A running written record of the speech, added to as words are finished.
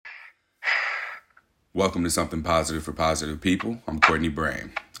Welcome to Something Positive for Positive People. I'm Courtney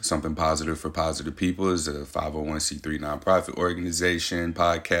Brain. Something Positive for Positive People is a 501c3 nonprofit organization,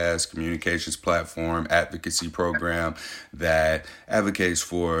 podcast, communications platform, advocacy program that advocates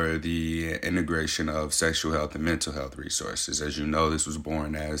for the integration of sexual health and mental health resources. As you know, this was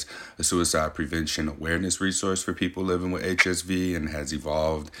born as a suicide prevention awareness resource for people living with HSV and has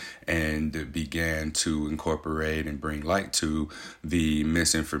evolved and began to incorporate and bring light to the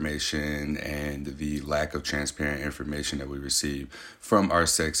misinformation and the lack of transparent information that we receive from our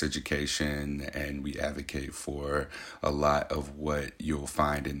sex education, and we advocate for a lot of what you'll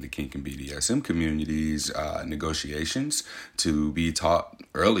find in the kink and BDSM communities, negotiations to be taught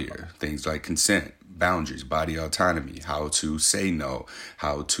earlier, things like consent, boundaries, body autonomy, how to say no,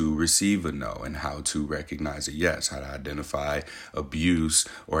 how to receive a no, and how to recognize a yes, how to identify abuse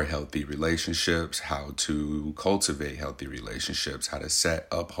or healthy relationships, how to cultivate healthy relationships, how to set,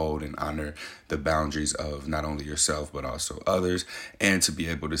 uphold, and honor the boundaries of not only yourself but also others, and to be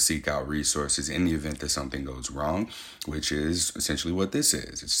able to seek out resources in the event that something goes wrong, which is essentially what this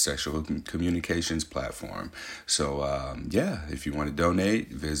is. It's a sexual communications platform. So, if you want to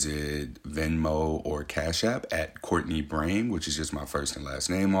donate, visit Venmo or Cash App at Courtney Brain, which is just my first and last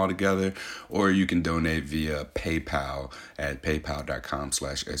name all together, or you can donate via PayPal at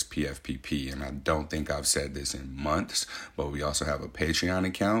paypal.com/SPFPP. And I don't think I've said this in months, but we also have a Patreon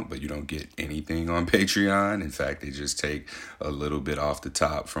account, but you don't get anything on Patreon. In fact, they just take a little bit off the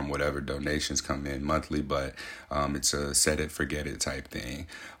top from whatever donations come in monthly, but it's a set it, forget it type thing.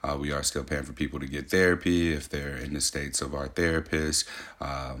 We are still paying for people to get therapy if they're in the states of our therapists.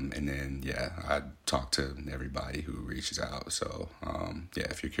 And then, I talk to everybody who reaches out. So,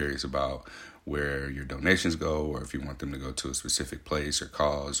 if you're curious about where your donations go, or if you want them to go to a specific place or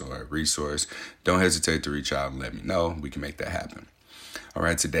cause or a resource, don't hesitate to reach out and let me know. We can make that happen. All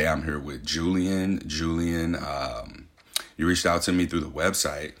right, today I'm here with Julian. You reached out to me through the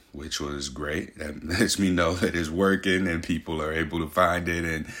website, which was great. That lets me know that it's working and people are able to find it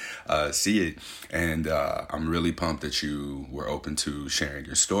and see it. And I'm really pumped that you were open to sharing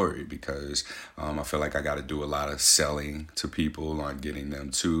your story, because I feel like I got to do a lot of selling to people on getting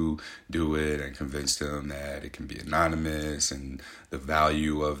them to do it and convince them that it can be anonymous and the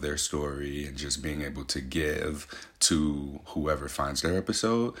value of their story, and just being able to give to whoever finds their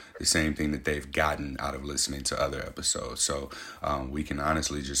episode the same thing that they've gotten out of listening to other episodes. So we can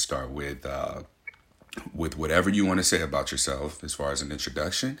honestly just start with whatever you want to say about yourself as far as an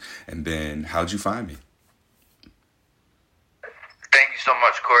introduction, and then how'd you find me? Thank you so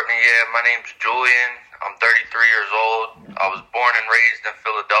much, Courtney. Yeah, my name's Julian. I'm 33 years old. I was born and raised in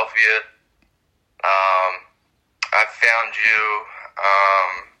Philadelphia. I found you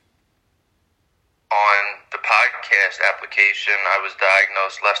on the podcast application. I was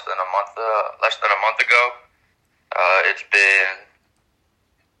diagnosed less than a month ago. It's been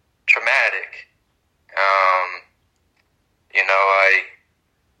traumatic.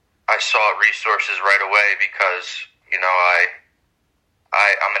 I sought resources right away because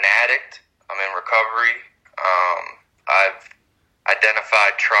I'm an addict. I'm in recovery. I've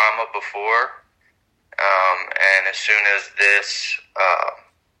identified trauma before, and as soon as this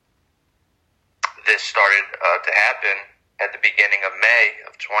started to happen at the beginning of May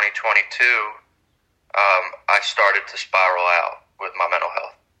of 2022, I started to spiral out with my mental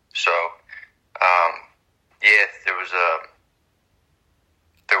health. So,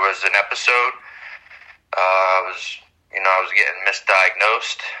 there was an episode. I was getting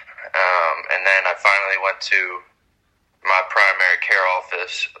misdiagnosed, and then I finally went to my primary care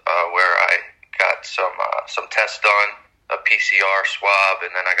office, where I got some tests done, a PCR swab,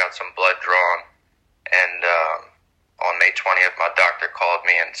 and then I got some blood drawn. And on May 20th, my doctor called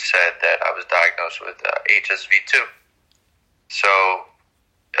me and said that I was diagnosed with HSV2. So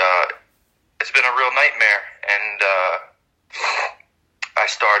it's been a real nightmare, and I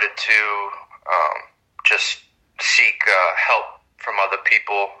started to just seek help from other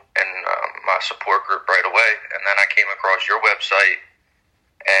people in my support group right away. And then I came across your website,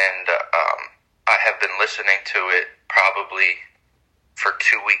 and I have been listening to it probably for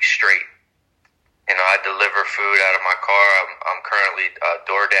 2 weeks straight. I deliver food out of my car. I'm currently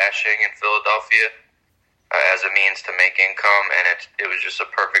door dashing in Philadelphia as a means to make income, and it was just a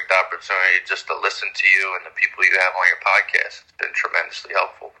perfect opportunity just to listen to you and the people you have on your podcast. It's been tremendously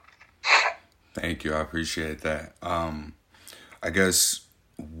helpful. Thank you. I appreciate that. I guess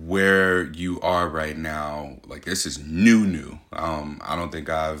where you are right now, like, this is new. I don't think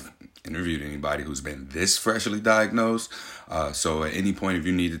I've interviewed anybody who's been this freshly diagnosed. So at any point, if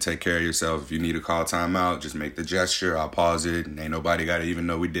you need to take care of yourself, if you need to call time out, just make the gesture. I'll pause it, and ain't nobody got to even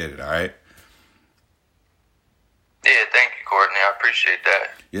know we did it, all right? Courtney. I appreciate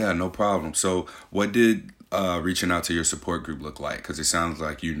that. Yeah, no problem. So what did reaching out to your support group look like? Because it sounds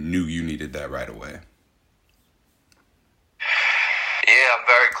like you knew you needed that right away. Yeah, I'm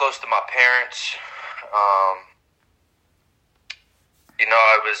very close to my parents.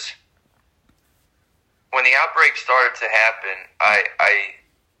 When the outbreak started to happen,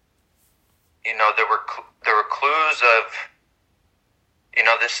 there were clues of,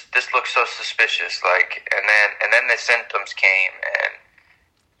 this looks so suspicious, and then the symptoms came,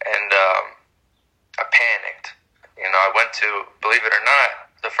 and I panicked. I went to, believe it or not,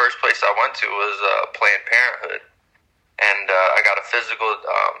 the first place I went to was Planned Parenthood, and I got a physical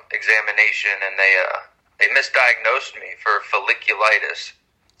examination, and they misdiagnosed me for folliculitis.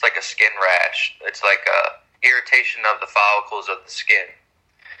 It's like a skin rash. It's like irritation of the follicles of the skin.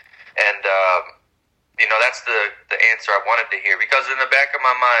 And, that's the answer I wanted to hear. Because in the back of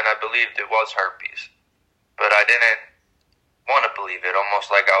my mind, I believed it was herpes. But I didn't want to believe it, almost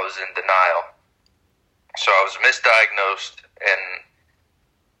like I was in denial. So I was misdiagnosed. And,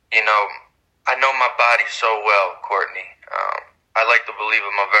 I know my body so well, Courtney. I like to believe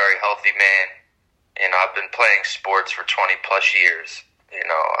I'm a very healthy man. I've been playing sports for 20 plus years.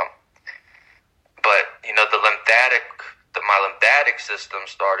 But my lymphatic system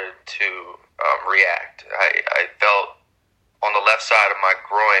started to react. I felt on the left side of my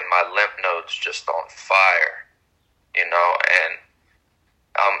groin, my lymph nodes just on fire. And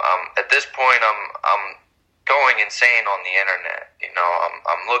at this point, I'm going insane on the internet.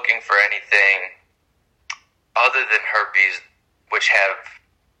 I'm looking for anything other than herpes, which have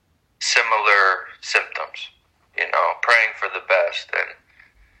similar symptoms. Praying for the best, and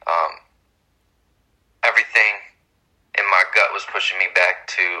everything in my gut was pushing me back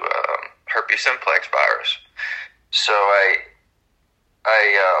to herpes simplex virus. So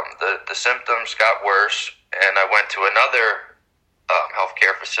the symptoms got worse, and I went to another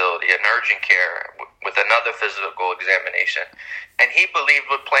healthcare facility, an urgent care, with another physical examination, and he believed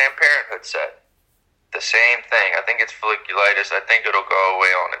what Planned Parenthood said. The same thing. I think it's folliculitis. I think it'll go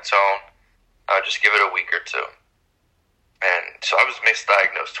away on its own. Just give it a week or two. And so I was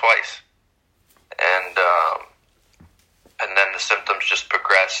misdiagnosed twice. And then the symptoms just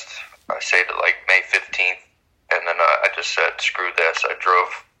progressed, I say to like May 15th. And then I just said, screw this. I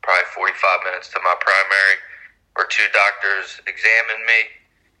drove probably 45 minutes to my primary, where two doctors examined me.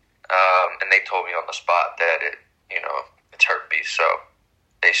 And they told me on the spot that it's herpes. So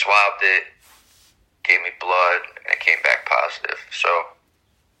they swabbed it, gave me blood, and it came back positive. So,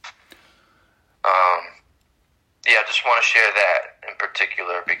 I just want to share that in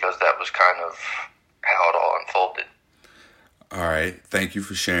particular because that was kind of how it all unfolded. All right. Thank you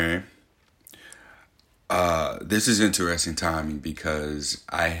for sharing. This is interesting timing because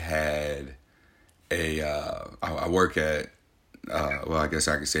I had I work at, I guess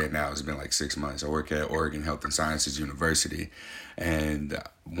I can say it now. It's been like 6 months. I work at Oregon Health and Sciences University, and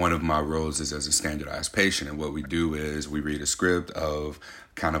one of my roles is as a standardized patient. And what we do is we read a script of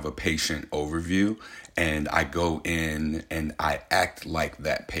kind of a patient overview, and I go in and I act like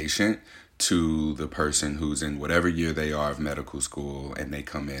that patient to the person who's in whatever year they are of medical school, and they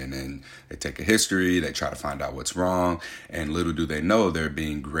come in and they take a history, they try to find out what's wrong, and little do they know they're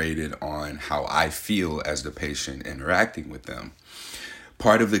being graded on how I feel as the patient interacting with them.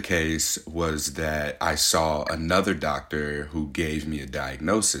 Part of the case was that I saw another doctor who gave me a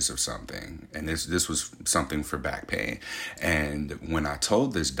diagnosis of something, and this was something for back pain. And when I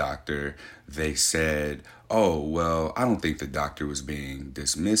told this doctor, they said, "Oh, well, I don't think the doctor was being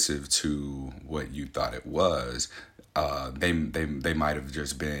dismissive to what you thought it was. They might have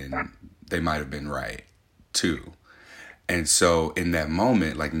been right too." And so in that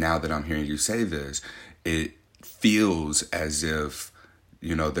moment, like now that I'm hearing you say this, it feels as if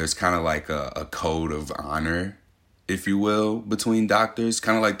there's kind of like a code of honor, if you will, between doctors,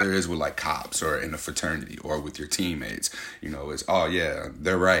 kind of like there is with like cops or in a fraternity or with your teammates. It's, oh yeah,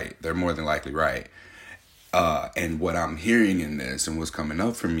 they're right. They're more than likely right. And what I'm hearing in this and what's coming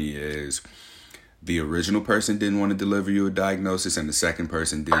up for me is the original person didn't want to deliver you a diagnosis, and the second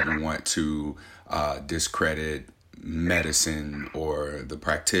person didn't want to discredit medicine or the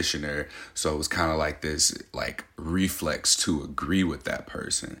practitioner. So it was kind of like this like reflex to agree with that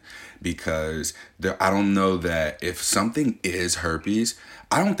person, because I don't know that if something is herpes,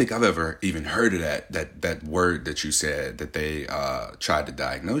 I don't think I've ever even heard of that word that you said that they tried to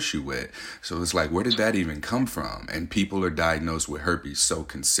diagnose you with. So it's like, where did that even come from? And people are diagnosed with herpes so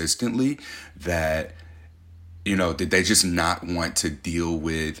consistently that did they just not want to deal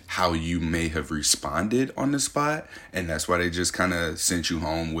with how you may have responded on the spot? And that's why they just kind of sent you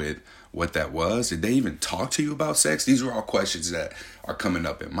home with what that was? Did they even talk to you about sex? These are all questions that are coming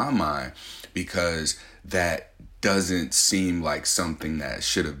up in my mind because that doesn't seem like something that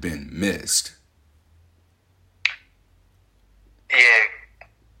should have been missed. Yeah,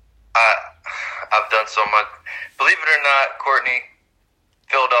 I've done so much. Believe it or not, Courtney,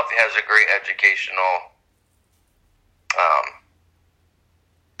 Philadelphia has a great educational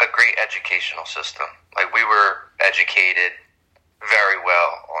system. Like, we were educated very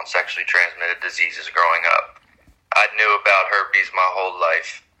well on sexually transmitted diseases growing up. I knew about herpes my whole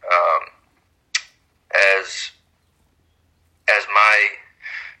life. As my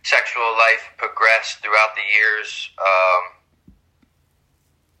sexual life progressed throughout the years,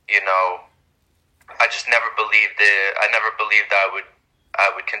 I just never believed it. I never believed I would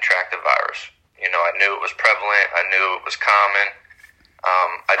contract the virus. I knew it was prevalent. I knew it was common.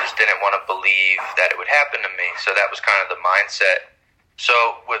 I just didn't want to believe that it would happen to me. So that was kind of the mindset.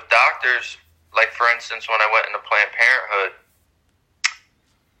 So with doctors, like for instance, when I went into Planned Parenthood,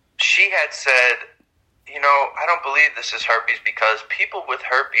 she had said, I don't believe this is herpes because people with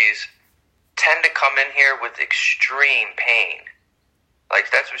herpes tend to come in here with extreme pain. Like,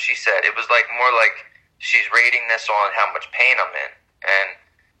 that's what she said. It was like more like she's rating this on how much pain I'm in. And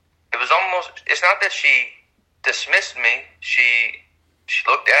it was almost, it's not that she dismissed me. She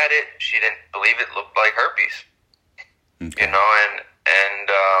looked at it. She didn't believe it looked like herpes. Okay.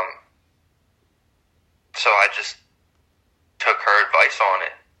 So I just took her advice on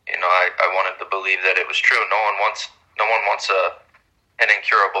it. I wanted to believe that it was true. No one wants an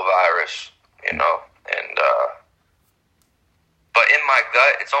incurable virus, but in my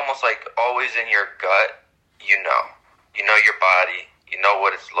gut, it's almost like always in your gut, you know your body, you know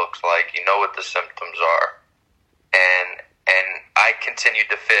what it looks like, you know what the symptoms are. And I continued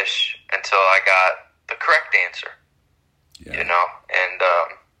to fish until I got the correct answer, and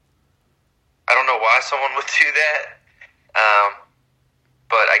I don't know why someone would do that.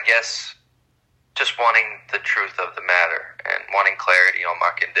 But I guess just wanting the truth of the matter and wanting clarity on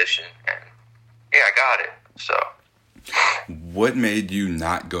my condition. And yeah, I got it. So what made you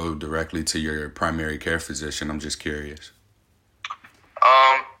not go directly to your primary care physician? I'm just curious.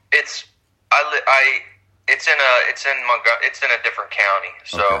 It's in a different county.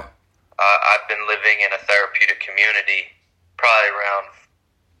 So okay. I've been living in a therapeutic community probably around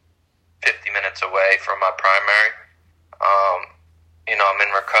 50 minutes away from my primary. I'm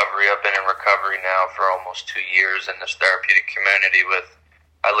in recovery. I've been in recovery now for almost 2 years in this therapeutic community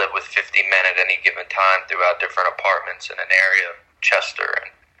I live with 50 men at any given time throughout different apartments in an area, Chester.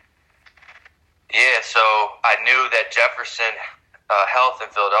 And yeah, so I knew that Jefferson Health in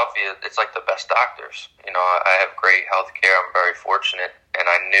Philadelphia, it's like the best doctors. I have great health care. I'm very fortunate. And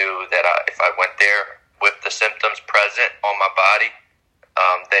I knew that if I went there with the symptoms present on my body,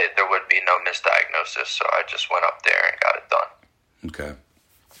 there would be no misdiagnosis. So I just went up there and got it done. Okay.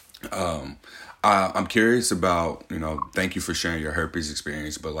 I'm curious about, thank you for sharing your herpes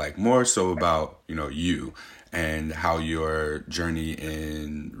experience, but like more so about, you and how your journey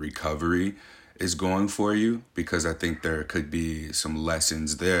in recovery is going for you, because I think there could be some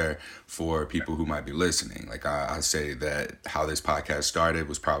lessons there for people who might be listening. Like I say that how this podcast started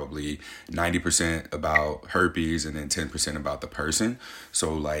was probably 90% about herpes and then 10% about the person.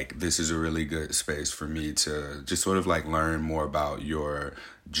 So like this is a really good space for me to just sort of like learn more about your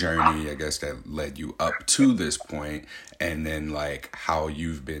journey, I guess, that led you up to this point, and then like how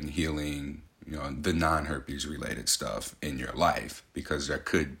you've been healing the non-herpes related stuff in your life, because there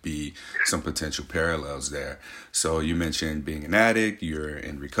could be some potential parallels there. So you mentioned being an addict, you're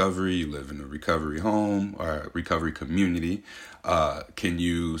in recovery, you live in a recovery home or recovery community. Can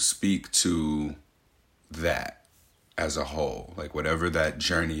you speak to that as a whole? Like whatever that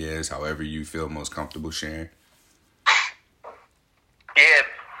journey is, however you feel most comfortable sharing? Yeah,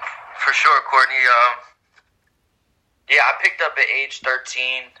 for sure, Courtney. I picked up at age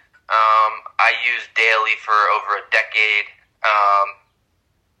 13. I used daily for over a decade.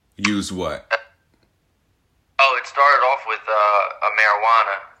 Use what? It started off with a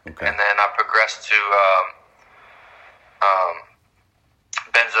marijuana, okay. And then I progressed to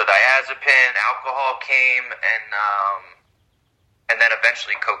benzodiazepine, alcohol came, and then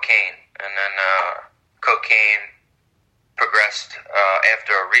eventually cocaine. And then cocaine progressed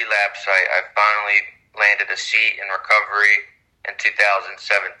after a relapse. I finally landed a seat in recovery in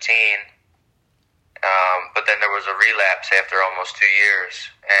 2017, but then there was a relapse after almost 2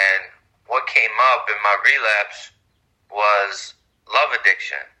 years. And what came up in my relapse was love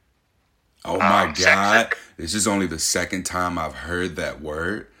addiction. Oh my Sex. God. This is only the second time I've heard that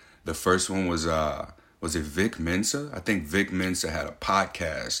word. The first one was it Vic Mensa? I think Vic Mensa had a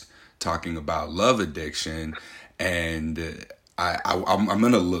podcast talking about love addiction, and I'm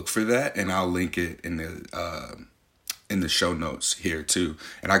gonna look for that, and I'll link it in the show notes here too,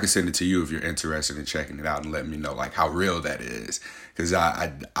 and I can send it to you if you're interested in checking it out and let me know like how real that is, because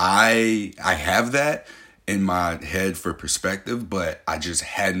I have that in my head for perspective, but I just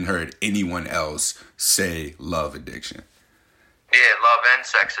hadn't heard anyone else say love addiction. Yeah, love and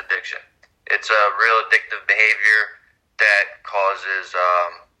sex addiction. It's a real addictive behavior that causes.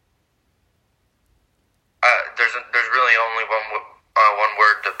 There's really only one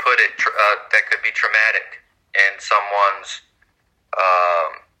word to put it that could be traumatic in someone's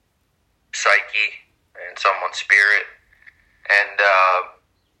psyche and someone's spirit. And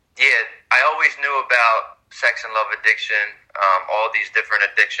yeah, I always knew about sex and love addiction, all these different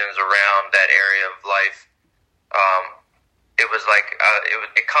addictions around that area of life. It was like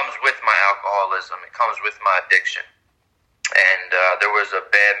it comes with my alcoholism. It comes with my addiction. And there was a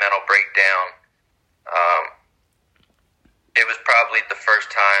bad mental breakdown. It was probably the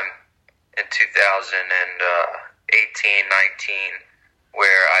first time in 2018, 19,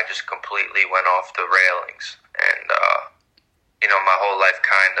 where I just completely went off the railings. And, my whole life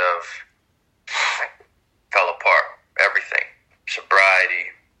kind of fell apart. Everything. Sobriety,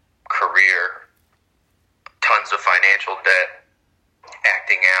 career, tons of financial debt,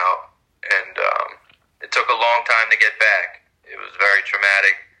 acting out, and it took a long time to get back. It was very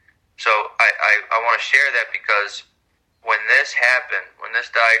traumatic. So I want to share that because when this happened, when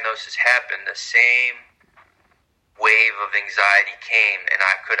this diagnosis happened, the same wave of anxiety came, and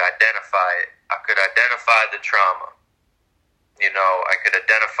I could identify it. I could identify the trauma. I could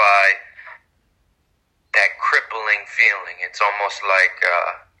identify that crippling feeling. It's almost like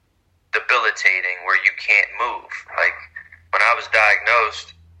debilitating, where you can't move. Like when I was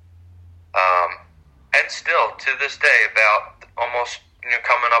diagnosed, and still to this day, about almost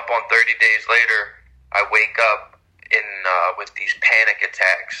coming up on 30 days later, I wake up with these panic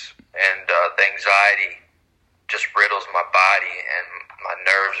attacks, and the anxiety just riddles my body, and my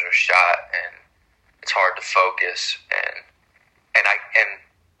nerves are shot, and it's hard to focus. And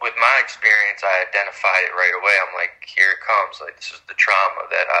with my experience, I identified it right away. I'm like, here it comes. Like, this is the trauma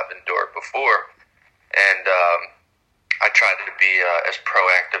that I've endured before. And I try to be as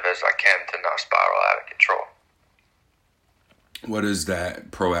proactive as I can to not spiral out of control. What does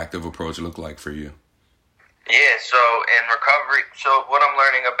that proactive approach look like for you? Yeah, so in recovery, so what I'm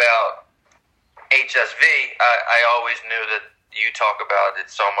learning about HSV, I always knew that you talk about it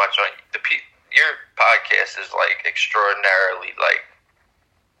so much on your podcast is like extraordinarily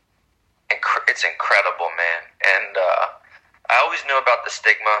it's incredible, man. And I always knew about the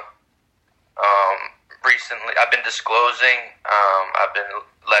stigma. Recently, I've been disclosing. I've been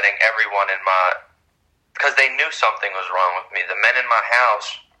letting everyone because they knew something was wrong with me. The men in my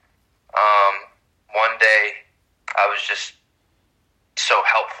house. One day, I was just so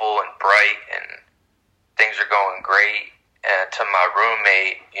helpful and bright, and things are going great. And to my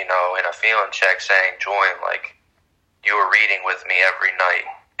roommate, in a feeling check saying, Join, like, you were reading with me every night,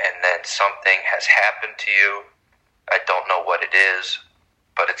 and then something has happened to you. I don't know what it is,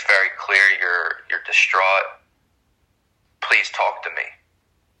 but it's very clear you're distraught. Please talk to me.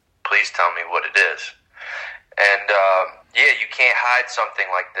 Please tell me what it is. And, yeah, you can't hide something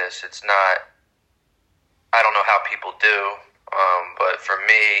like this. It's not, I don't know how people do, but for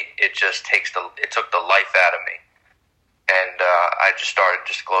me, it just took the life out of me. And I just started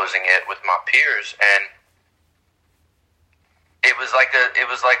disclosing it with my peers, and it was like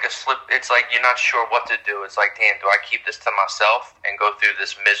a slip. It's like you're not sure what to do. It's like, damn, do I keep this to myself and go through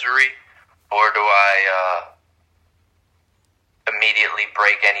this misery, or do I immediately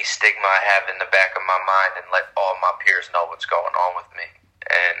break any stigma I have in the back of my mind and let all my peers know what's going on with me?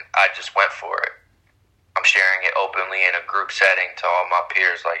 And I just went for it. I'm sharing it openly in a group setting to all my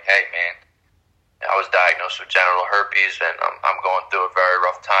peers, like, hey, man, I was diagnosed with genital herpes, and I'm going through a very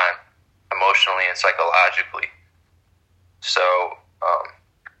rough time, emotionally and psychologically. So,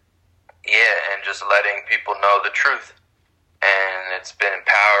 yeah, and just letting people know the truth. And it's been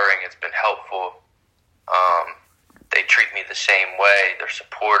empowering. It's been helpful. They treat me the same way. They're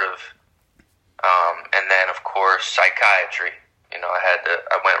supportive. And then, of course, psychiatry.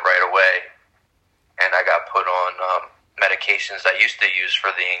 I went right away, and I got put on medications I used to use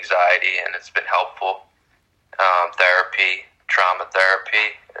for the anxiety, and it's been helpful. Therapy, trauma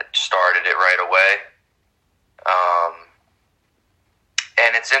therapy, it started it right away.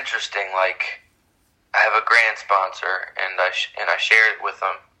 And it's interesting, like, I have a grant sponsor, and I share it with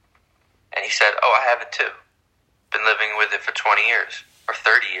them, And he said, "Oh, I have it too. Been living with it for 20 years or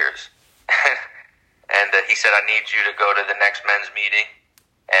 30 years." And he said, "I need you to go to the next men's meeting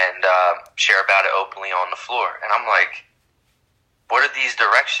and share about it openly on the floor." And I'm like, what are these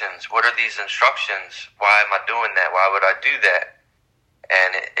directions? What are these instructions? Why am I doing that? Why would I do that?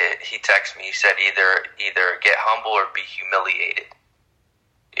 And he texted me. He said, either get humble or be humiliated.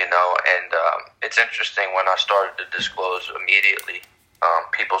 And it's interesting, when I started to disclose immediately,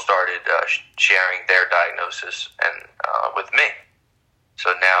 people started sharing their diagnosis and with me.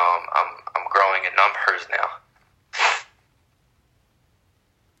 So now I'm growing in numbers now.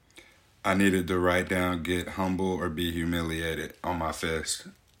 I needed to write down "get humble or be humiliated" on my fist,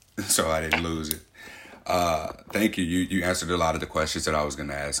 so I didn't lose it. Thank you. You answered a lot of the questions that I was going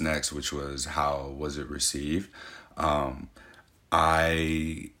to ask next, which was, how was it received?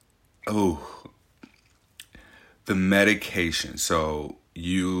 The medication. So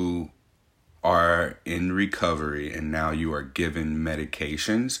you are in recovery and now you are given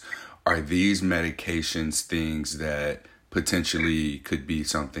medications. Are these medications things that potentially could be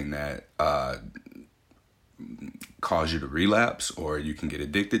something that cause you to relapse or you can get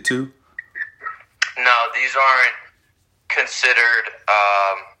addicted to? No, these aren't considered.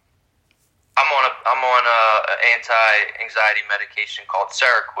 I'm on a anti-anxiety medication called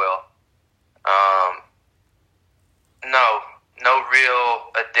Seroquel. No real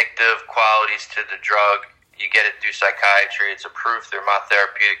addictive qualities to the drug. You get it through psychiatry. It's approved through my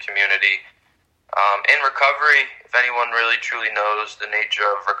therapeutic community. In recovery, if anyone really truly knows the nature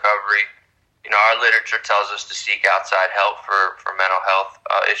of recovery, our literature tells us to seek outside help for mental health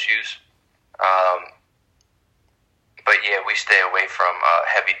issues. But yeah, we stay away from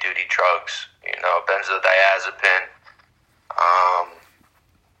heavy duty drugs, benzodiazepine,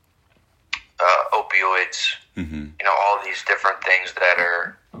 opioids, all these different things that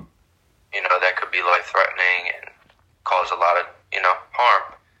are, that could be life threatening and cause a lot of, harm.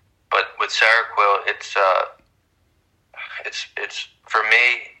 But with Seroquel, it's for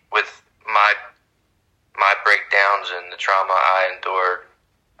me, with my breakdowns and the trauma I endured,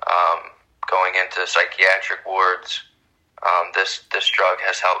 going into psychiatric wards, this drug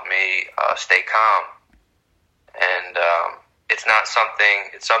has helped me stay calm. And it's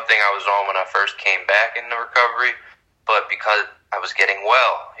something I was on when I first came back into recovery, but because I was getting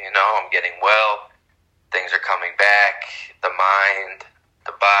well, I'm getting well, things are coming back, the mind,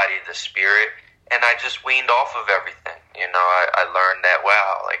 the body, the spirit, and I just weaned off of everything. I learned that,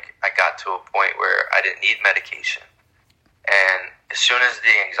 wow, like I got to a point where I didn't need medication. And as soon as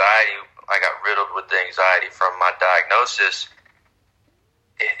I got riddled with the anxiety from my diagnosis,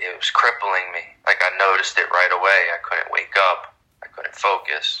 it was crippling me. Like I noticed it right away. I couldn't wake up. I couldn't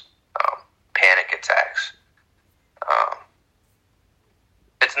focus. Panic attacks.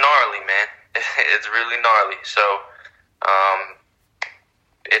 It's gnarly, man. It's really gnarly. So,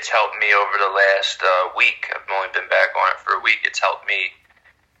 it's helped me over the last week. I've only been back on it for a week. It's helped me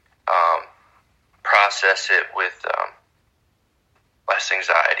process it with less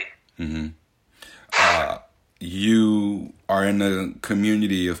anxiety. Mm-hmm. You are in a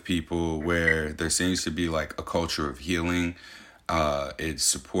community of people where there seems to be like a culture of healing. It's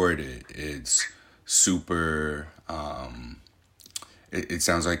supported. It's super. It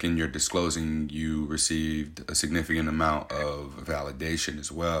sounds like in your disclosing, you received a significant amount of validation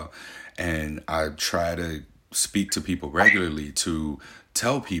as well. And I try to speak to people regularly to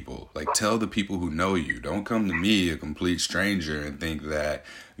tell the people who know you. Don't come to me, a complete stranger, and think that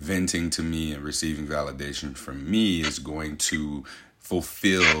venting to me and receiving validation from me is going to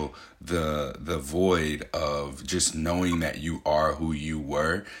fulfill the void of just knowing that you are who you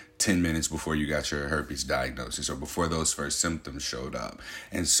were 10 minutes before you got your herpes diagnosis or before those first symptoms showed up.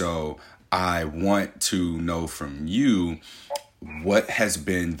 And so I want to know from you, what has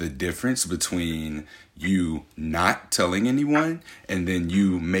been the difference between you not telling anyone and then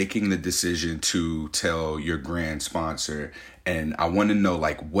you making the decision to tell your grand sponsor? And I want to know,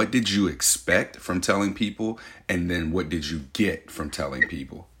 what did you expect from telling people? And then what did you get from telling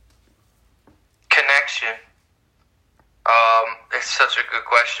people? Connection. It's such a good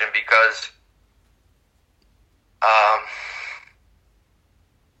question because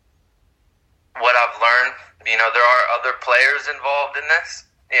what I've learned, there are other players involved in this.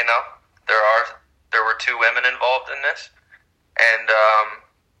 There were two women involved in this, and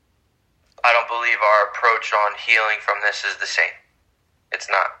I don't believe our approach on healing from this is the same. It's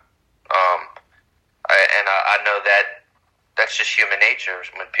not. I know that that's just human nature.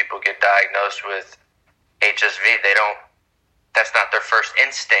 When people get diagnosed with HSV, that's not their first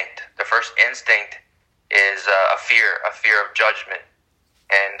instinct. The first instinct is a fear of judgment,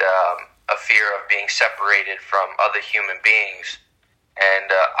 and a fear of being separated from other human beings.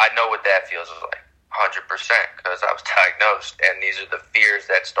 And I know what that feels like, 100%, because I was diagnosed, and these are the fears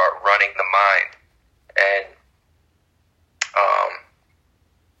that start running the mind. And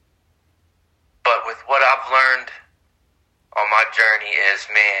but with what I've learned on my journey is,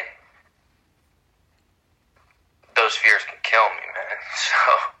 man, those fears can kill me, man. So,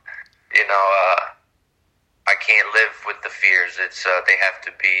 I can't live with the fears. It's they have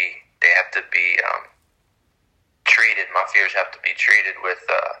to be treated. My fears have to be treated with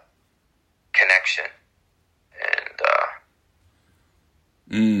connection.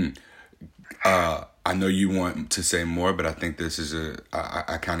 And I know you want to say more, but I think this is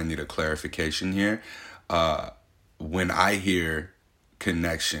I kind of need a clarification here. When I hear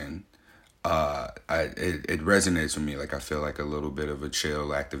connection, it resonates with me. Like, I feel like a little bit of a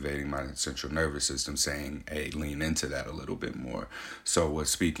chill activating my central nervous system, saying, hey, lean into that a little bit more. So what's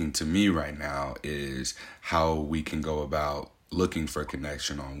speaking to me right now is how we can go about looking for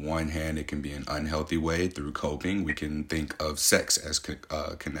connection. On one hand, it can be an unhealthy way through coping. We can think of sex as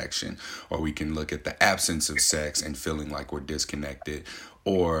connection, or we can look at the absence of sex and feeling like we're disconnected,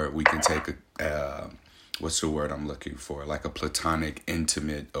 or we can take what's the word I'm looking for? Like a platonic,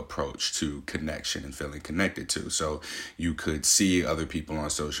 intimate approach to connection and feeling connected to. So you could see other people on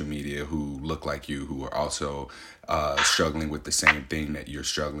social media who look like you, who are also struggling with the same thing that you're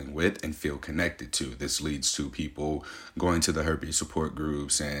struggling with, and feel connected to. This leads to people going to the herpes support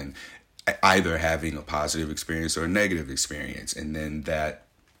groups and either having a positive experience or a negative experience. And then that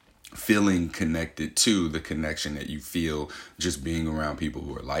feeling connected to the connection that you feel just being around people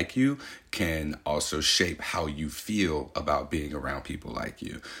who are like you can also shape how you feel about being around people like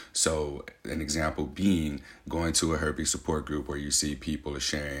you. So an example being going to a herpes support group where you see people are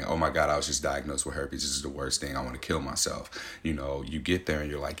sharing, oh my God, I was just diagnosed with herpes. This is the worst thing. I want to kill myself. You get there and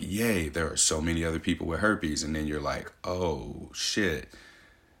you're like, yay, there are so many other people with herpes. And then you're like, oh shit,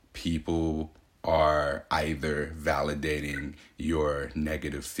 people are either validating your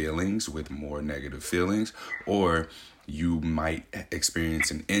negative feelings with more negative feelings, or you might experience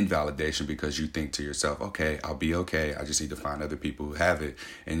an invalidation because you think to yourself, okay, I'll be okay. I just need to find other people who have it.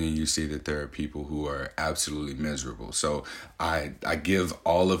 And then you see that there are people who are absolutely miserable. So I give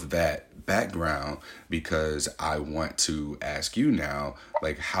all of that background because I want to ask you now,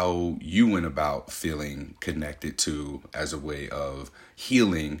 like, how you went about feeling connected to as a way of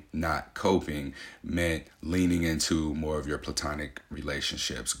healing, not coping, meant leaning into more of your platonic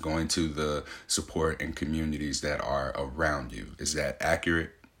relationships, going to the support and communities that are around you. Is that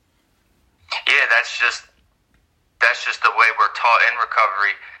accurate? Yeah, that's just the way we're taught in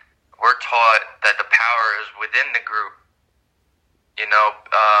recovery. We're taught that the power is within the group.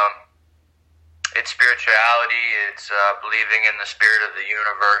 It's spirituality. It's believing in the spirit of the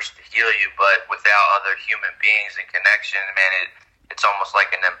universe to heal you, but without other human beings and connection, man, it's almost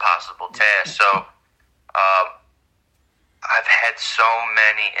like an impossible task. So I've had so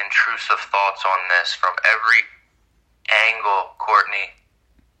many intrusive thoughts on this from every angle, Courtney,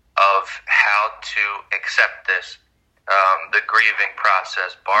 of how to accept this. The grieving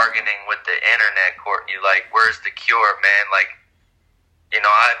process, bargaining with the internet, Courtney, like, where's the cure, man? Like,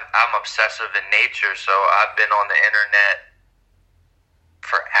 I'm obsessive in nature, so I've been on the internet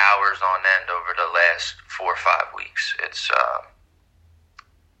for hours on end over the last 4 or 5 weeks. It's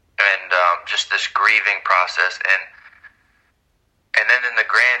just this grieving process, and then in the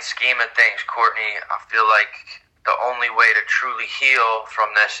grand scheme of things, Courtney, I feel like the only way to truly heal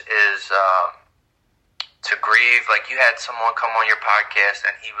from this is to grieve. Like, you had someone come on your podcast,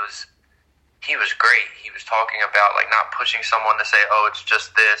 and he was great. He was talking about, like, not pushing someone to say, oh, it's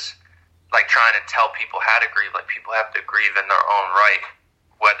just this, like trying to tell people how to grieve. Like, people have to grieve in their own right,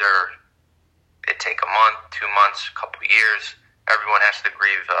 whether it take a month, 2 months, a couple years. Everyone has to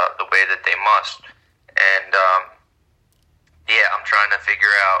grieve the way that they must. And I'm trying to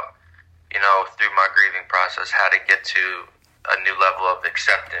figure out, through my grieving process, how to get to a new level of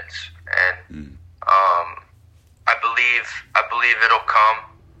acceptance. And I believe it'll come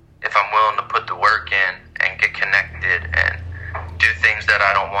if I'm willing to put the work in and get connected and do things that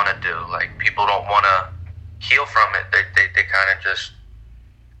I don't want to do. Like, people don't want to heal from it. They kind of just,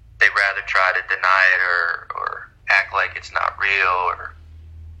 they rather try to deny it or act like it's not real.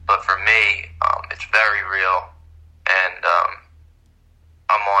 But for me, it's very real, and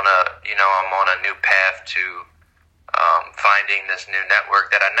I'm on a new path to finding this new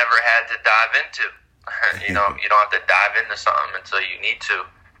network that I never had to dive into. You don't have to dive into something until you need to.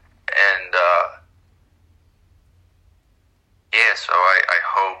 And so I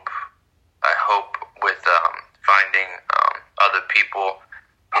hope with finding other people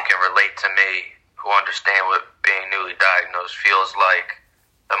who can relate to who understand what being newly diagnosed feels like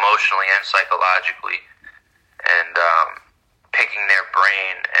emotionally and psychologically, and picking their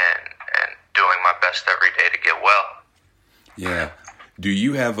brain and doing my best every day to get well. Yeah. Do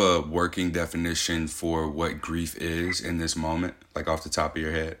you have a working definition for what grief is in this moment, like off the top of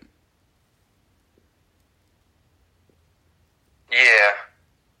your head? Yeah.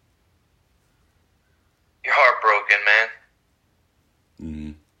 You're heartbroken, man.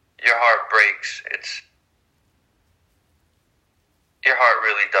 Mm-hmm. Your heart breaks. Your heart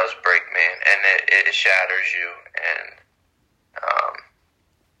really does break, man, and it shatters you, and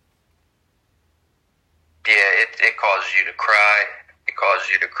it causes you to cry. It causes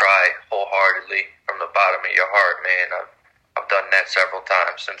you to cry wholeheartedly from the bottom of your heart, man. I've done that several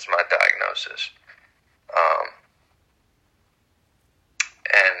times since my diagnosis,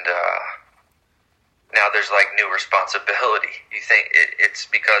 and now there's like new responsibility. You think it's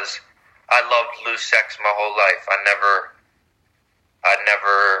because I loved loose sex my whole life. I never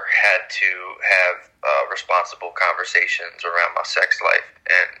had to have responsible conversations around my sex life,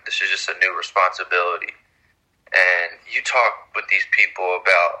 and this is just a new responsibility. And you talk with these people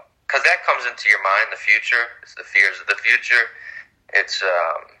about, because that comes into your mind, the future. It's the fears of the future. It's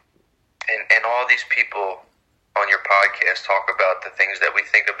and all these people on your podcast talk about the things that we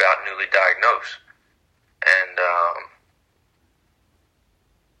think about newly diagnosed, and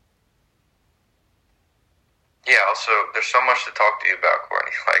yeah, also, there's so much to talk to you about,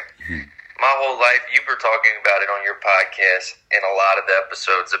 Courtney. Like, my whole life, you were talking about it on your podcast in a lot of the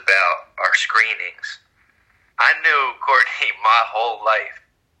episodes about our screenings. I knew, Courtney, my whole life,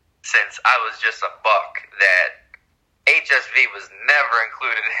 since I was just a buck, that HSV was never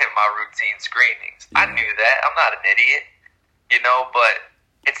included in my routine screenings. I knew that. I'm not an idiot, but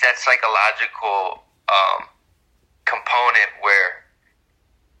it's that psychological component where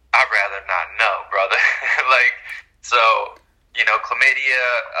I'd rather not know, brother. Chlamydia,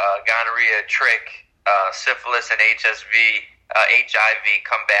 gonorrhea, trick, syphilis, and HIV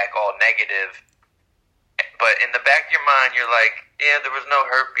come back all negative. But in the back of your mind, you're like, yeah, there was no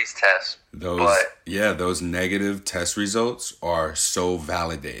herpes test. Those negative test results are so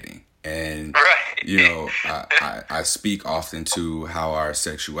validating. And, right. I speak often to how our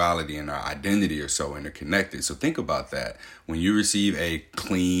sexuality and our identity are so interconnected. So think about that. When you receive a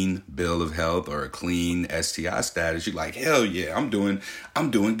clean bill of health or a clean STI status, you're like, hell yeah, I'm doing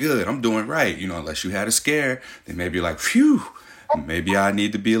good. I'm doing right. Unless you had a scare, then maybe you're like, phew, maybe I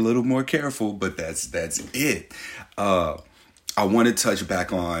need to be a little more careful, but that's it. I want to touch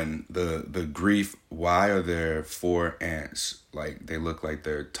back on the grief. Why are there 4 ants? Like, they look like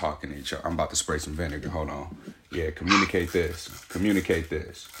they're talking to each other. I'm about to spray some vinegar. Hold on. Yeah, communicate this.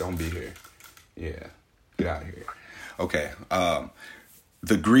 Don't be here. Yeah, get out of here. Okay.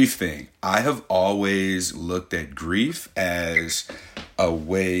 The grief thing. I have always looked at grief as a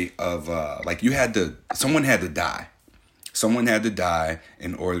way of, someone had to die. Someone had to die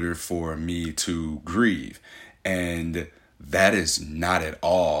in order for me to grieve. And that is not at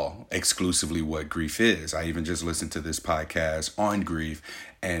all exclusively what grief is. I even just listened to this podcast on grief,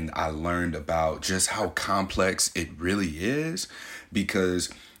 and I learned about just how complex it really is, because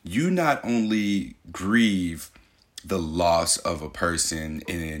you not only grieve the loss of a person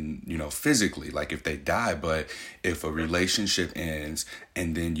physically, like if they die, but if a relationship ends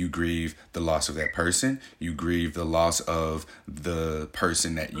and then you grieve the loss of that person, you grieve the loss of the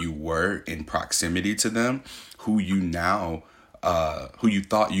person that you were in proximity to them, who you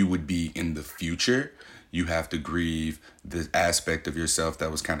thought you would be in the future. You have to grieve the aspect of yourself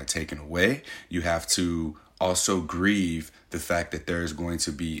that was kind of taken away. You have to also grieve the fact that there is going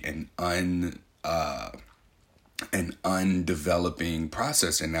to be an undeveloping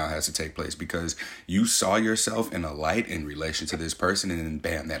process that now has to take place, because you saw yourself in a light in relation to this person, and then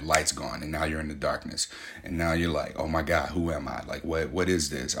bam, that light's gone, and now you're in the darkness, and now you're like, oh my God, who am I? Like, what is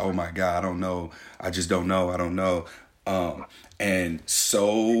this? Oh my God, I don't know. I just don't know. I don't know. And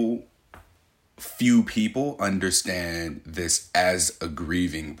so few people understand this as a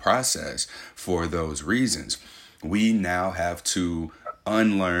grieving process for those reasons. We now have to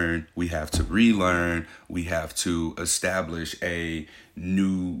unlearn, we have to relearn, we have to establish a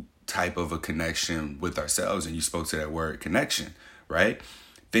new type of a connection with ourselves. And you spoke to that word connection, right?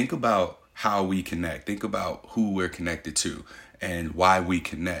 Think about how we connect. Think about who we're connected to and why we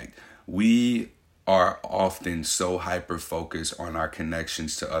connect. We are often so hyper-focused on our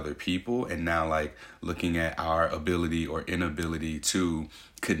connections to other people, and now like looking at our ability or inability to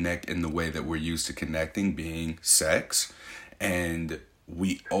connect in the way that we're used to connecting, being sex, and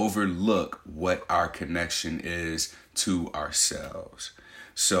we overlook what our connection is to ourselves.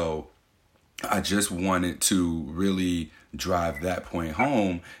 So I just wanted to really drive that point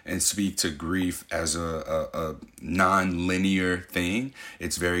home and speak to grief as a non-linear thing.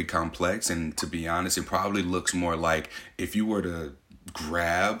 It's very complex, and to be honest, it probably looks more like if you were to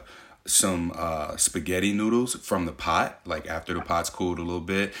grab some spaghetti noodles from the pot, like after the pot's cooled a little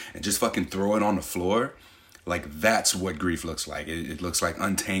bit, and just fucking throw it on the floor. Like, that's what grief looks like. It looks like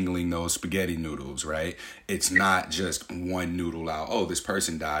untangling those spaghetti noodles, right? It's not just one noodle out. Oh, this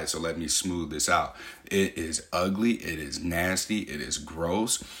person died, so let me smooth this out. It is ugly. It is nasty. It is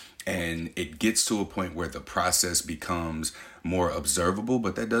gross. And it gets to a point where the process becomes more observable,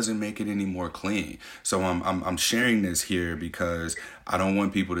 but that doesn't make it any more clean. So I'm sharing this here because I don't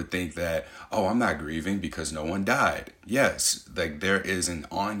want people to think that, oh, I'm not grieving because no one died. Yes, like there is an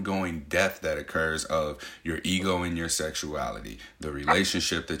ongoing death that occurs of your ego and your sexuality, the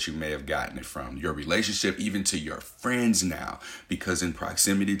relationship that you may have gotten it from, your relationship even to your friends now, because in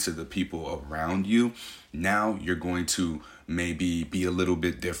proximity to the people around you, now you're going to maybe be a little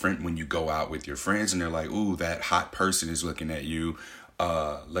bit different when you go out with your friends and they're like, ooh, that hot person is looking at you.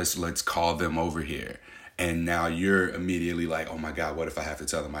 Let's call them over here. And now you're immediately like, oh my God, what if I have to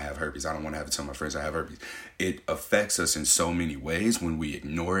tell them I have herpes? I don't want to have to tell my friends I have herpes. It affects us in so many ways when we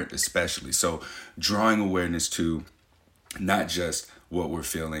ignore it, especially. So drawing awareness to not just what we're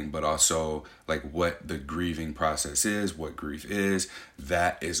feeling, but also like what the grieving process is, what grief is,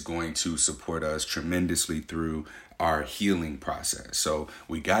 that is going to support us tremendously through our healing process. So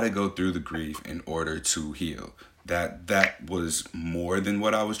we got to go through the grief in order to heal. That was more than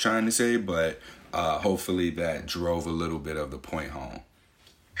what I was trying to say, but hopefully that drove a little bit of the point home.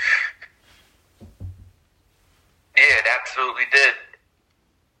 Yeah, it absolutely did.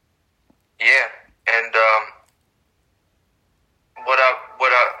 Yeah, and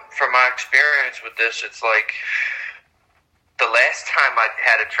from my experience with this, it's like the last time I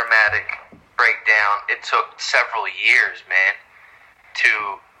had a traumatic breakdown, it took several years, man,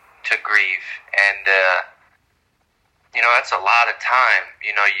 to grieve, and that's a lot of time.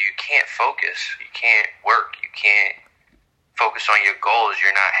 You can't focus, you can't work, you can't focus on your goals.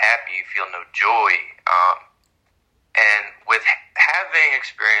 You're not happy, you feel no joy, and with having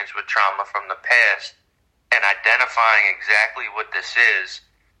experience with trauma from the past and identifying exactly what this is,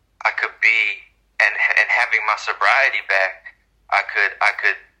 I could be, and having my sobriety back, I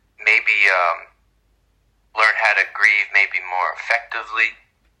could maybe learn how to grieve maybe more effectively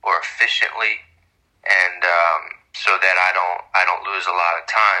or efficiently, and so that I don't lose a lot of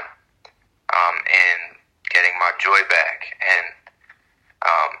time in getting my joy back. And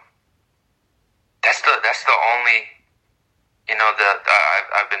that's the only,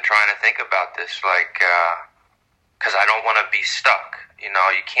 I've been trying to think about this, like, because I don't want to be stuck. You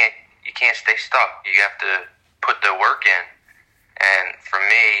can't stay stuck. You have to put the work in. And for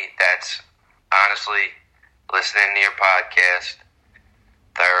me, that's honestly listening to your podcast,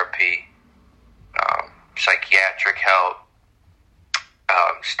 therapy, psychiatric help,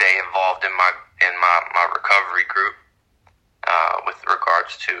 stay involved in my recovery group with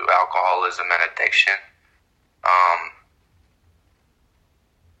regards to alcoholism and addiction,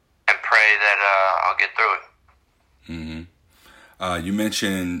 and pray that I'll get through it. You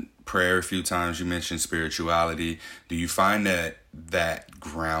mentioned prayer a few times. You mentioned spirituality. Do you find that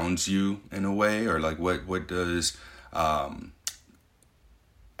grounds you in a way, or like what does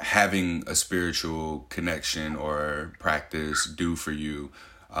having a spiritual connection or practice do for you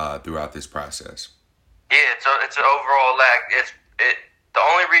throughout this process? Yeah, it's an overall lack. The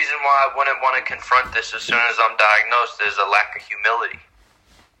only reason why I wouldn't want to confront this as soon as I'm diagnosed is a lack of humility.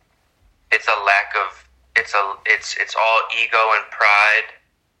 It's a lack of it's all ego and pride,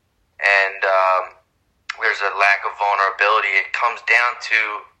 and there's a lack of vulnerability. It comes down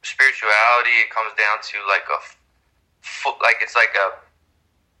to spirituality. It comes down to it's like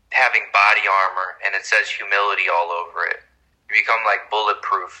having body armor, and it says humility all over it. You become like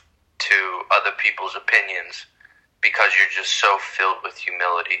bulletproof to other people's opinions because you're just so filled with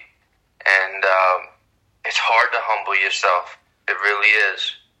humility. And it's hard to humble yourself. It really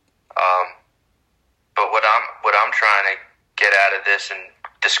is. But what I'm trying to get out of this and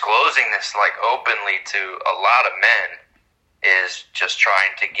disclosing this like openly to a lot of men is just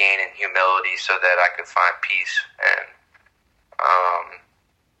trying to gain in humility so that I could find peace. And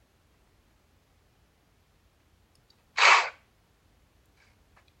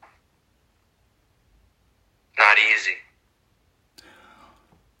not easy.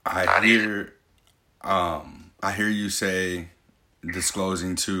 I hear you say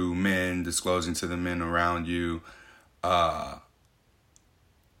disclosing to men, disclosing to the men around you,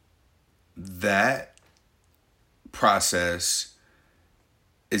 that process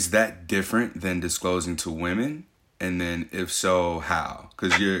is that different than disclosing to women? And then if so, how?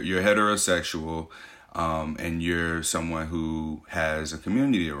 Because you're heterosexual, and you're someone who has a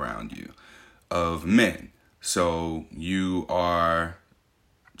community around you of men. So you are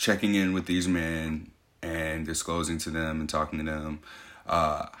checking in with these men and disclosing to them and talking to them.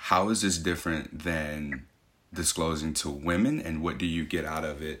 How is this different than disclosing to women, and what do you get out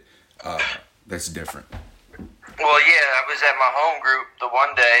of it that's different? Well, yeah, I was at my home group the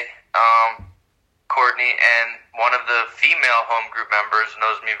one day, Courtney, and one of the female home group members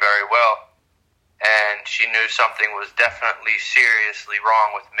knows me very well, and she knew something was definitely seriously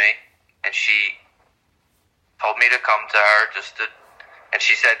wrong with me, and she told me to come to her and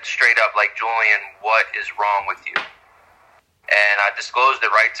she said straight up, like, Julian, what is wrong with you? And I disclosed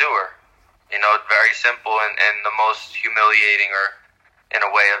it right to her. You know, very simple and the most humiliating, or in a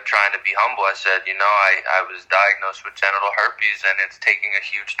way of trying to be humble. I said, you know, I was diagnosed with genital herpes, and it's taking a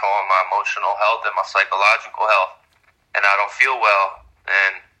huge toll on my emotional health and my psychological health, and I don't feel well.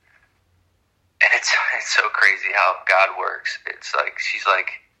 And it's so crazy how God works. It's like, she's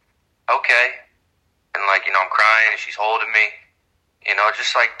like, okay. And like, you know, I'm crying and she's holding me, you know,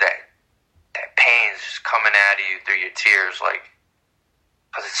 just like that pain is just coming out of you through your tears, like,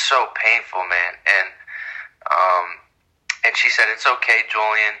 because it's so painful, man. And she said, it's okay,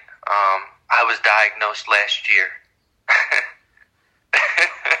 Julian. I was diagnosed last year.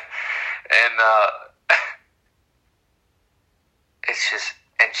 And it's just,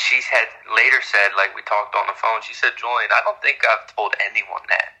 and she had later said, like, we talked on the phone, she said, Julian, I don't think I've told anyone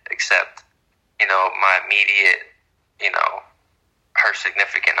that except, you know, my immediate, you know, her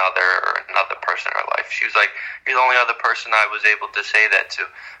significant other or another person in her life. She was like, you're the only other person I was able to say that to.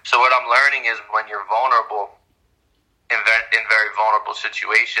 So what I'm learning is when you're vulnerable, in very vulnerable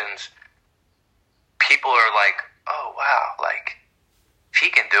situations, people are like, oh, wow, like, if he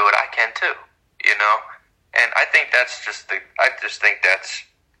can do it, I can too, you know? And I think that's I just think that's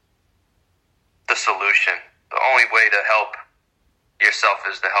the solution. The only way to help yourself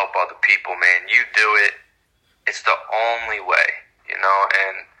is to help other people, man. You do it. It's the only way, you know,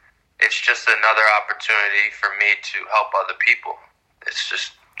 and it's just another opportunity for me to help other people. It's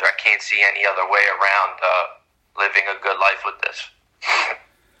just, I can't see any other way around living a good life with this.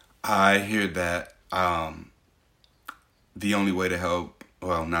 I hear that. The only way to help,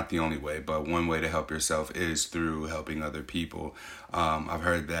 well, not the only way, but one way to help yourself is through helping other people. I've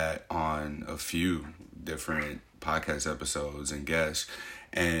heard that on a few different podcast episodes and guests,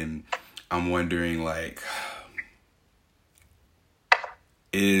 and I'm wondering, like,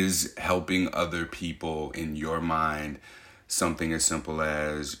 is helping other people in your mind something as simple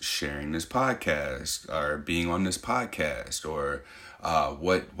as sharing this podcast or being on this podcast, or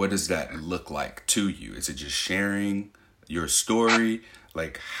what does that look like to you? Is it just sharing your story?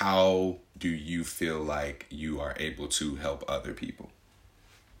 Like, how do you feel like you are able to help other people?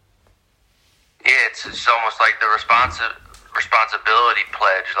 Yeah, it's almost like the responsibility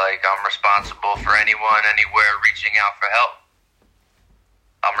pledge. Like, I'm responsible for anyone, anywhere reaching out for help.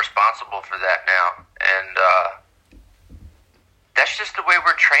 I'm responsible for that now. And that's just the way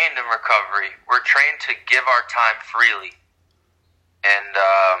we're trained in recovery. We're trained to give our time freely. And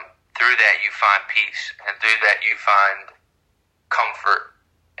through that you find peace. And through that you find comfort.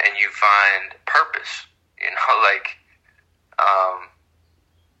 And you find purpose. You know, like,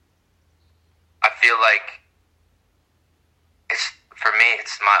 I feel like for me,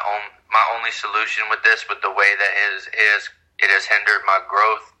 it's my only solution with this, with the way that it has hindered my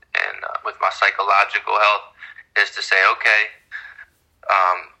growth and with my psychological health, is to say, okay,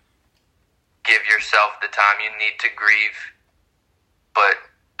 give yourself the time you need to grieve, but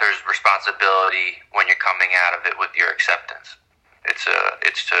there's responsibility when you're coming out of it with your acceptance. It's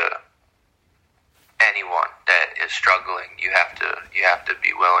to anyone that is struggling. You have to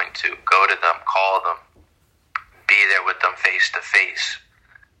be willing to go to them, call them, be there with them face to face,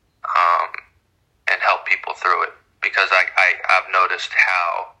 and help people through it. Because I've noticed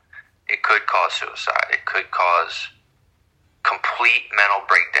how it could cause suicide. It could cause complete mental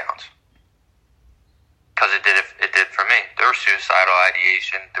breakdowns. Because it did for me. There was suicidal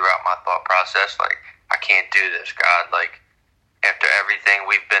ideation throughout my thought process. Like, I can't do this, God. Like, after everything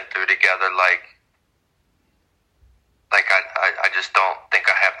we've been through together, like I just don't think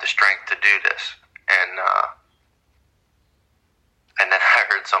I have the strength to do this. And then I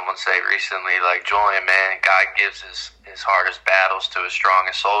heard someone say recently, like, Julian, man, God gives his hardest battles to his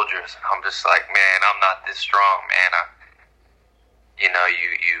strongest soldiers. And I'm just like, man, I'm not this strong, man. You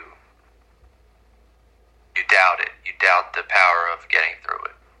doubt it. You doubt the power of getting through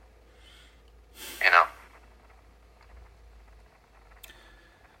it. You know?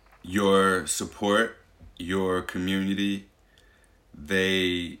 your support, your community,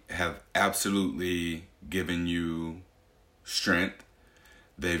 they have absolutely given you strength.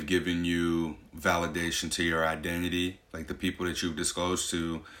 They've given you validation to your identity. Like, the people that you've disclosed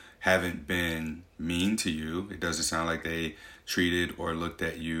to haven't been mean to you. It doesn't sound like they treated or looked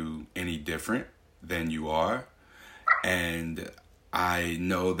at you any different than you are. And I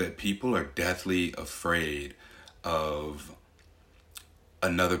know that people are deathly afraid of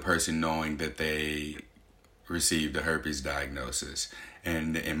another person knowing that they received a herpes diagnosis.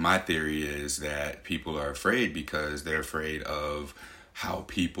 And my theory is that people are afraid because they're afraid of how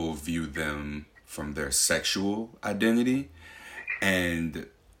people view them from their sexual identity. And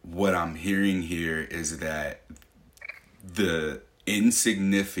what I'm hearing here is that the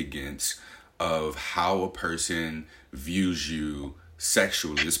insignificance of how a person views you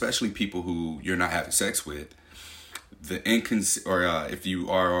sexually, especially people who you're not having sex with, if you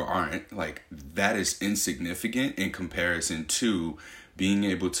are or aren't, like, that is insignificant in comparison to being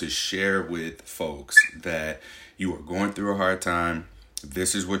able to share with folks that you are going through a hard time,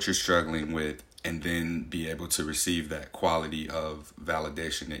 this is what you're struggling with, and then be able to receive that quality of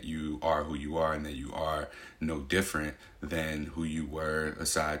validation that you are who you are and that you are no different than who you were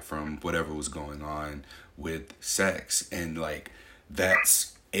aside from whatever was going on with sex. And like,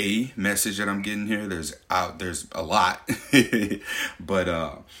 that's a message that I'm getting here. There's a lot,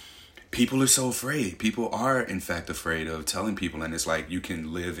 but people are so afraid. People are in fact afraid of telling people, and it's like you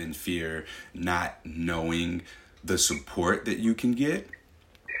can live in fear not knowing the support that you can get.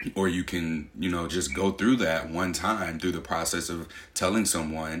 Or you can, just go through that one time through the process of telling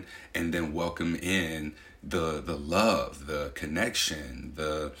someone and then welcome in the love, the connection,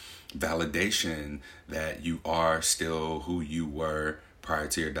 the validation that you are still who you were prior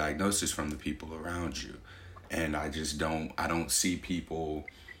to your diagnosis from the people around you. And I don't see people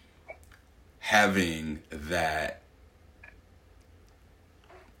having that,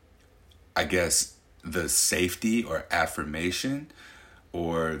 I guess, the safety or affirmation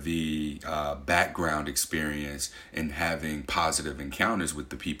or the background experience in having positive encounters with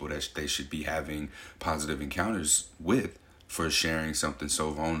the people that they should be having positive encounters with for sharing something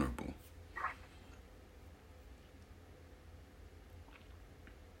so vulnerable.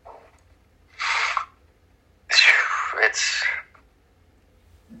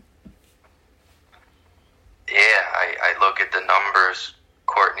 I look at the numbers,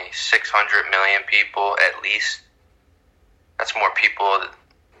 Courtney, 600 million people at least. That's more people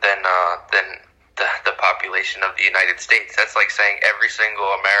than the population of the United States. That's like saying every single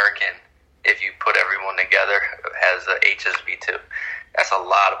American, if you put everyone together, has a HSV2. That's a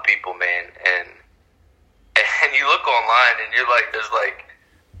lot of people, man. And you look online and you're like, there's like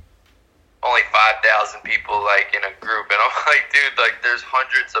only 5,000 people like in a group, and I'm like, dude, like there's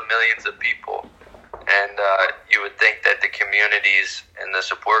hundreds of millions of people. And you would think that the communities and the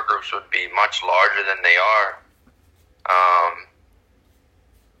support groups would be much larger than they are.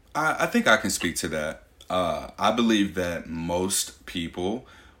 I think I can speak to that. I believe that most people,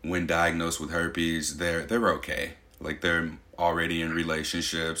 when diagnosed with herpes, they're okay. Like, they're already in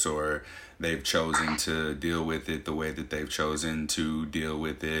relationships, or they've chosen to deal with it the way that they've chosen to deal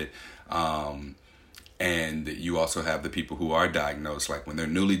with it. And you also have the people who are diagnosed. Like, when they're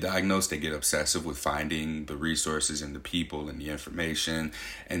newly diagnosed, they get obsessive with finding the resources and the people and the information,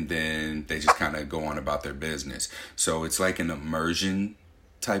 and then they just kind of go on about their business. So it's like an immersion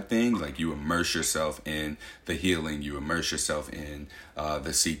type thing. Like, you immerse yourself in the healing, you immerse yourself in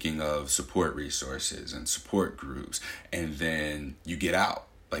the seeking of support resources and support groups, and then you get out.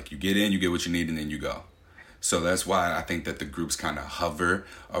 Like, you get in, you get what you need, and then you go. So that's why I think that the groups kind of hover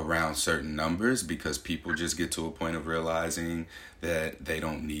around certain numbers, because people just get to a point of realizing that they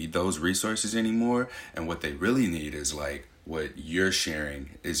don't need those resources anymore. And what they really need is like what you're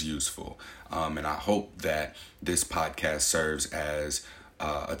sharing is useful. And I hope that this podcast serves as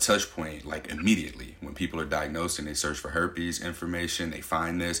a touch point, like immediately when people are diagnosed and they search for herpes information, they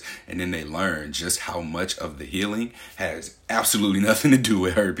find this, and then they learn just how much of the healing has absolutely nothing to do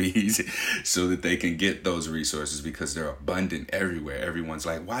with herpes, so that they can get those resources, because they're abundant everywhere. Everyone's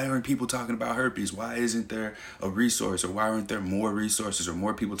like, why aren't people talking about herpes? Why isn't there a resource? Or why aren't there more resources or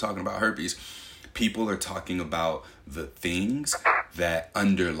more people talking about herpes? People are talking about the things that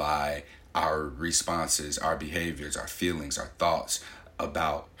underlie our responses, our behaviors, our feelings, our thoughts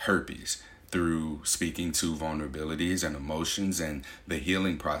about herpes, through speaking to vulnerabilities and emotions and the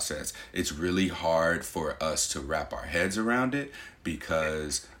healing process. It's really hard for us to wrap our heads around it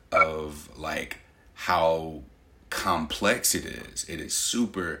because of like how complex it is. It is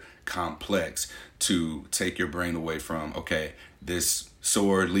super complex to take your brain away from, okay, this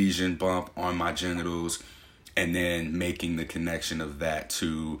sore lesion bump on my genitals, and then making the connection of that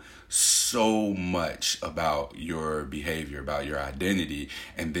to so much about your behavior, about your identity,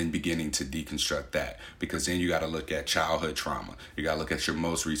 and then beginning to deconstruct that. Because then you got to look at childhood trauma. You got to look at your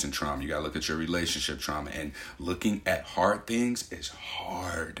most recent trauma. You got to look at your relationship trauma. And looking at hard things is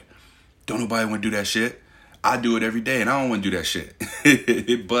hard. Don't nobody want to do that shit. I do it every day, and I don't want to do that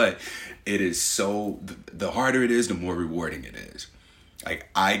shit. But it is so, the harder it is, the more rewarding it is. Like,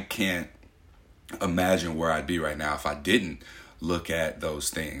 I can't imagine where I'd be right now if I didn't look at those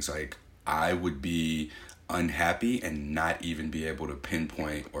things. Like, I would be unhappy and not even be able to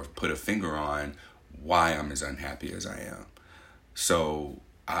pinpoint or put a finger on why I'm as unhappy as I am. So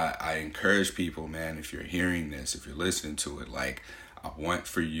I encourage people, man, if you're hearing this, if you're listening to it, like, I want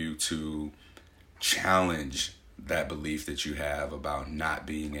for you to challenge that belief that you have about not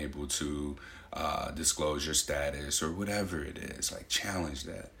being able to disclose your status or whatever it is. Like, challenge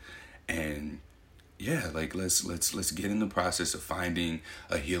that. And yeah, like, let's get in the process of finding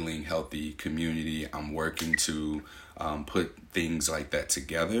a healing, healthy community. I'm working to put things like that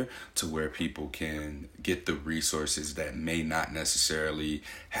together to where people can get the resources that may not necessarily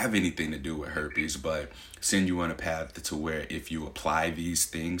have anything to do with herpes, but send you on a path to where if you apply these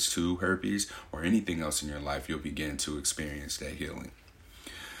things to herpes or anything else in your life, you'll begin to experience that healing.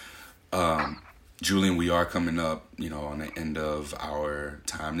 Julian, we are coming up, on the end of our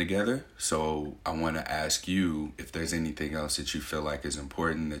time together. So I want to ask you if there's anything else that you feel like is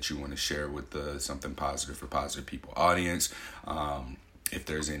important that you want to share with the Something Positive for Positive People audience. If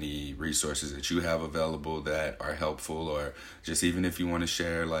there's any resources that you have available that are helpful, or just even if you want to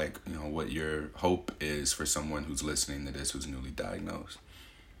share, like, what your hope is for someone who's listening to this who's newly diagnosed.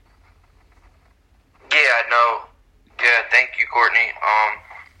 Yeah, I know. Yeah, thank you, Courtney.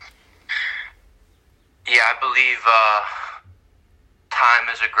 Yeah, I believe time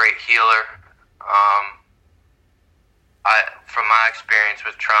is a great healer. From my experience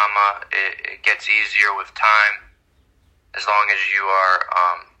with trauma, it gets easier with time as long as you are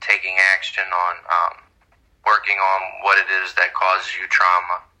taking action on working on what it is that causes you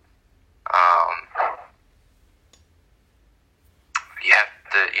trauma. You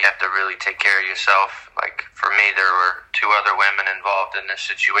have to really take care of yourself. Like, for me, there were 2 other women involved in this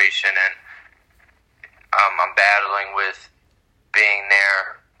situation, and I'm battling with being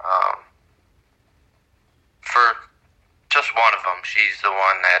there for just one of them. She's the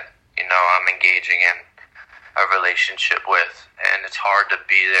one that, I'm engaging in a relationship with, and it's hard to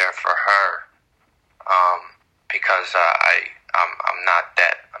be there for her because I'm not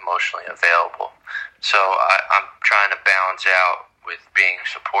that emotionally available. So I'm trying to balance out with being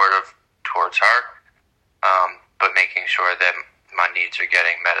supportive towards her, but making sure that my needs are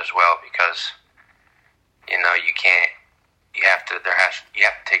getting met as well, because you have to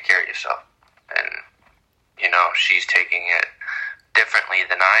take care of yourself. And, she's taking it differently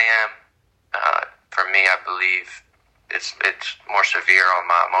than I am. For me, I believe it's more severe on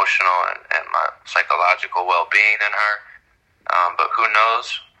my emotional and my psychological well-being than her. But who knows?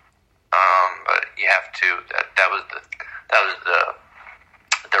 But you have to, that was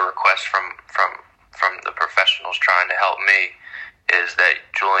the request from the professionals trying to help me, is that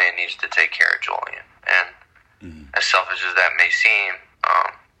Julian needs to take care of Julian. And as selfish as that may seem,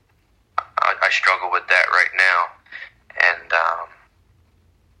 I struggle with that right now. And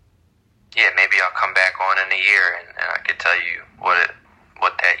maybe I'll come back on in a year and I could tell you what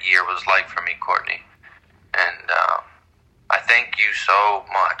that year was like for me, Courtney. And I thank you so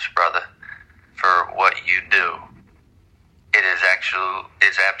much, brother, for what you do. It is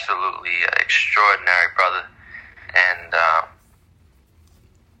absolutely extraordinary, brother. And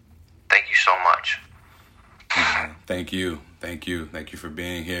thank you so much. Thank you. Thank you for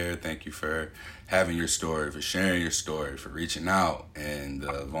being here. Thank you for having your story, for sharing your story, for reaching out, and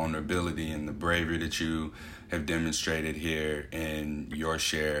the vulnerability and the bravery that you have demonstrated here in your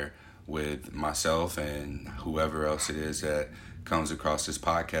share with myself and whoever else it is that comes across this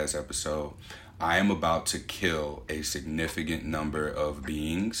podcast episode. I am about to kill a significant number of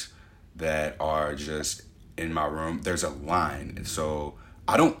beings that are just in my room. There's a line. So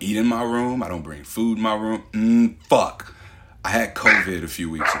I don't eat in my room. I don't bring food in my room. Fuck. I had COVID a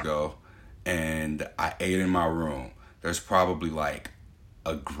few weeks ago, and I ate in my room. There's probably like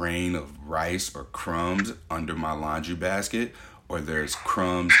a grain of rice or crumbs under my laundry basket, or there's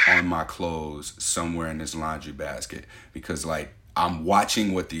crumbs on my clothes somewhere in this laundry basket, because like I'm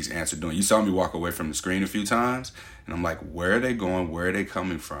watching what these ants are doing. You saw me walk away from the screen a few times, and I'm like, where are they going? Where are they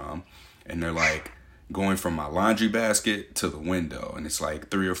coming from? And they're like, going from my laundry basket to the window, and it's like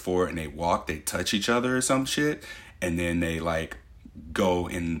 3 or 4, and they touch each other or some shit, and then they like go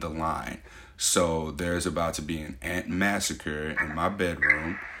in the line. So there's about to be an ant massacre in my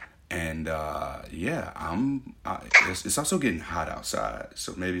bedroom. And it's also getting hot outside,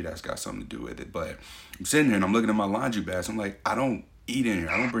 so maybe that's got something to do with it. But I'm sitting here and I'm looking at my laundry basket. I'm like, I don't eat in here.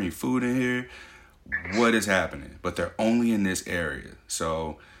 I don't bring food in here. What is happening? But they're only in this area.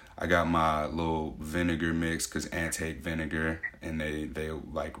 So I got my little vinegar mix because ants hate vinegar and they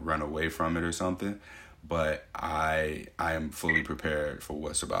like run away from it or something. But I am fully prepared for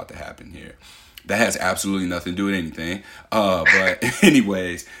what's about to happen here. That has absolutely nothing to do with anything. But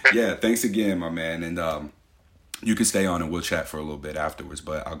anyways, yeah, thanks again, my man. And you can stay on and we'll chat for a little bit afterwards,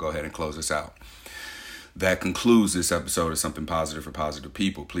 but I'll go ahead and close this out. That concludes this episode of Something Positive for Positive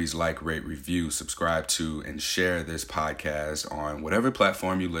People. Please like, rate, review, subscribe to, and share this podcast on whatever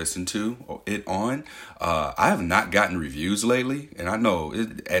platform you listen to it on. I have not gotten reviews lately, and I know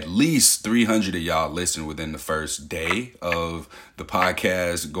at least 300 of y'all listen within the first day of the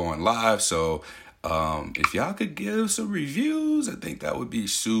podcast going live. So if y'all could give some reviews, I think that would be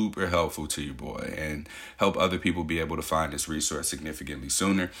super helpful to you, boy, and help other people be able to find this resource significantly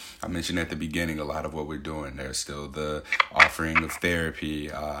sooner. I mentioned at the beginning a lot of what we're doing. There's still the offering of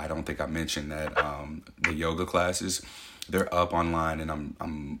therapy. I don't think I mentioned that the yoga classes, they're up online, and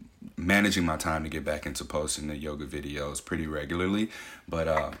I'm managing my time to get back into posting the yoga videos pretty regularly,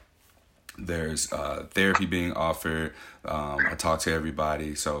 but there's therapy being offered. I talk to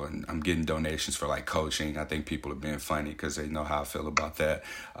everybody, so I'm getting donations for like coaching. I think people are being funny because they know how I feel about that.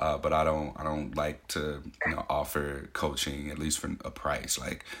 But I don't like to offer coaching, at least for a price.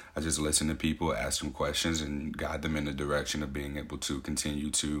 Like, I just listen to people, ask them questions, and guide them in the direction of being able to continue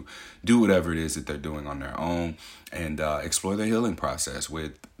to do whatever it is that they're doing on their own, and explore their healing process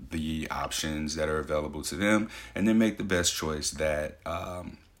with the options that are available to them, and then make the best choice that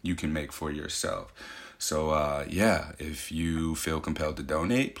you can make for yourself. So, if you feel compelled to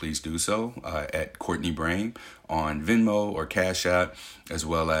donate, please do so at Courtney Brain on Venmo or Cash App, as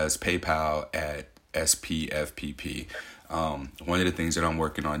well as PayPal at SPFPP. One of the things that I'm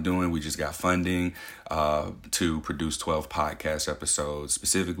working on doing, we just got funding to produce 12 podcast episodes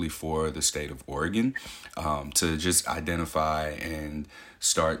specifically for the state of Oregon, to just identify and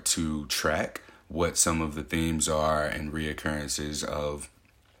start to track what some of the themes are and reoccurrences of,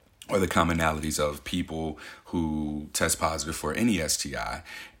 or the commonalities of, people who test positive for any STI,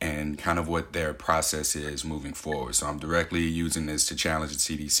 and kind of what their process is moving forward. So I'm directly using this to challenge the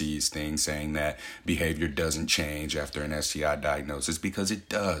CDC's thing, saying that behavior doesn't change after an STI diagnosis, because it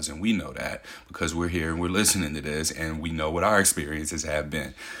does. And we know that because we're here and we're listening to this, and we know what our experiences have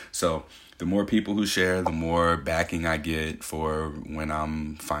been. So the more people who share, the more backing I get for when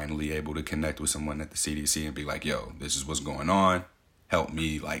I'm finally able to connect with someone at the CDC and be like, yo, this is what's going on. Help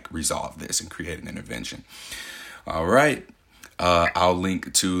me like resolve this and create an intervention. All right. I'll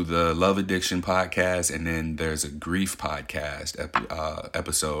link to the Love Addiction podcast, and then there's a grief podcast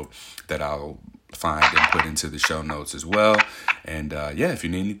episode that I'll find and put into the show notes as well. And if you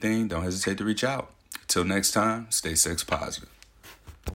need anything, don't hesitate to reach out. Till next time, stay sex positive.